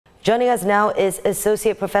Joining us now is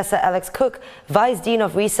Associate Professor Alex Cook, Vice Dean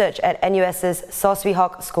of Research at NUS's Swee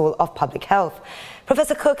Hock School of Public Health.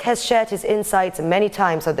 Professor Cook has shared his insights many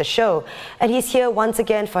times on the show, and he's here once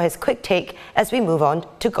again for his quick take as we move on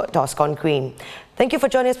to Dorscon Green. Thank you for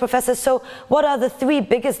joining us, Professor. So, what are the three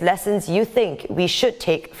biggest lessons you think we should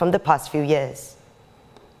take from the past few years?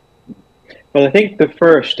 Well, I think the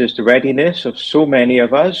first is the readiness of so many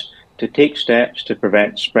of us to take steps to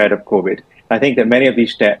prevent spread of COVID. I think that many of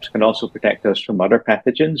these steps can also protect us from other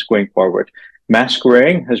pathogens going forward. Mask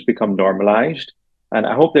wearing has become normalized, and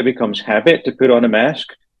I hope that it becomes habit to put on a mask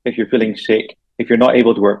if you're feeling sick, if you're not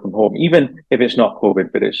able to work from home, even if it's not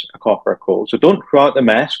COVID, but it's a cough or a cold. So don't throw out the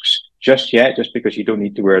masks just yet, just because you don't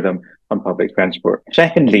need to wear them on public transport.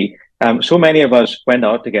 Secondly, so many of us went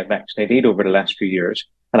out to get vaccinated over the last few years,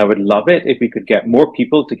 and I would love it if we could get more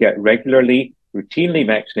people to get regularly, routinely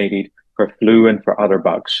vaccinated for flu and for other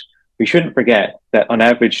bugs. We shouldn't forget that on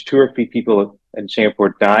average, 2 or 3 people in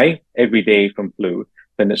Singapore die every day from flu.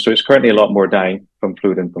 So it's currently a lot more dying from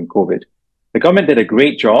flu than from COVID. The government did a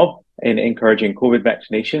great job in encouraging COVID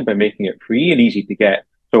vaccination by making it free and easy to get.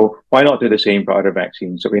 So why not do the same for other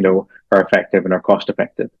vaccines that we know are effective and are cost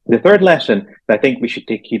effective? The third lesson that I think we should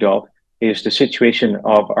take heed of is the situation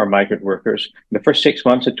of our migrant workers. In the first 6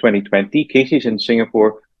 months of 2020, cases in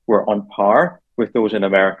Singapore were on par with those in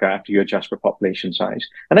America after you adjust for population size.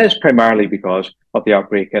 And that is primarily because of the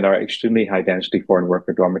outbreak in our extremely high density foreign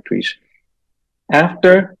worker dormitories.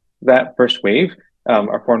 After that first wave,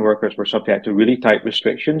 our foreign workers were subject to really tight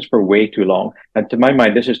restrictions for way too long. And to my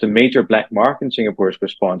mind, this is the major black mark in Singapore's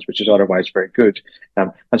response, which is otherwise very good.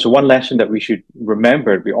 And so one lesson that we should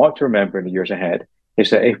remember, we ought to remember in the years ahead, is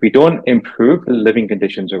that if we don't improve the living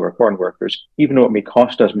conditions of our foreign workers, even though it may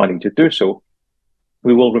cost us money to do so,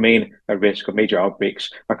 we will remain at risk of major outbreaks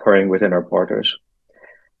occurring within our borders.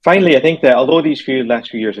 Finally, I think that although these last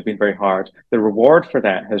few years have been very hard, the reward for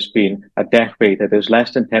that has been a death rate that is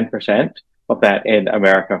less than 10% of that in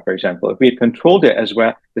America, for example. If we had controlled it as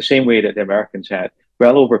well, the same way that the Americans had,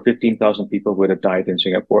 well over 15,000 people would have died in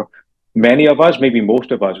Singapore. Many of us, maybe most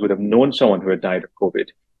of us, would have known someone who had died of COVID.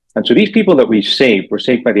 And so these people that we saved were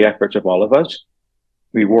saved by the efforts of all of us.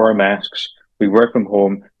 We wore our masks. We worked from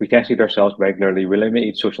home, we tested ourselves regularly, we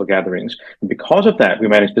limited social gatherings. And because of that, we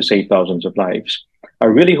managed to save thousands of lives. I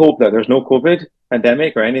really hope that there's no COVID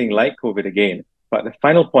pandemic or anything like COVID again. But the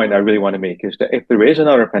final point I really want to make is that if there is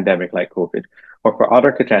another pandemic like COVID, or for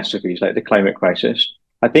other catastrophes like the climate crisis,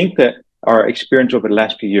 I think that our experience over the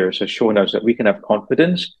last few years has shown us that we can have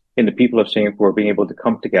confidence in the people of Singapore being able to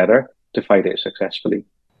come together to fight it successfully.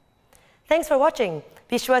 Thanks for watching.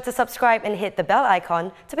 Be sure to subscribe and hit the bell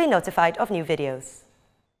icon to be notified of new videos.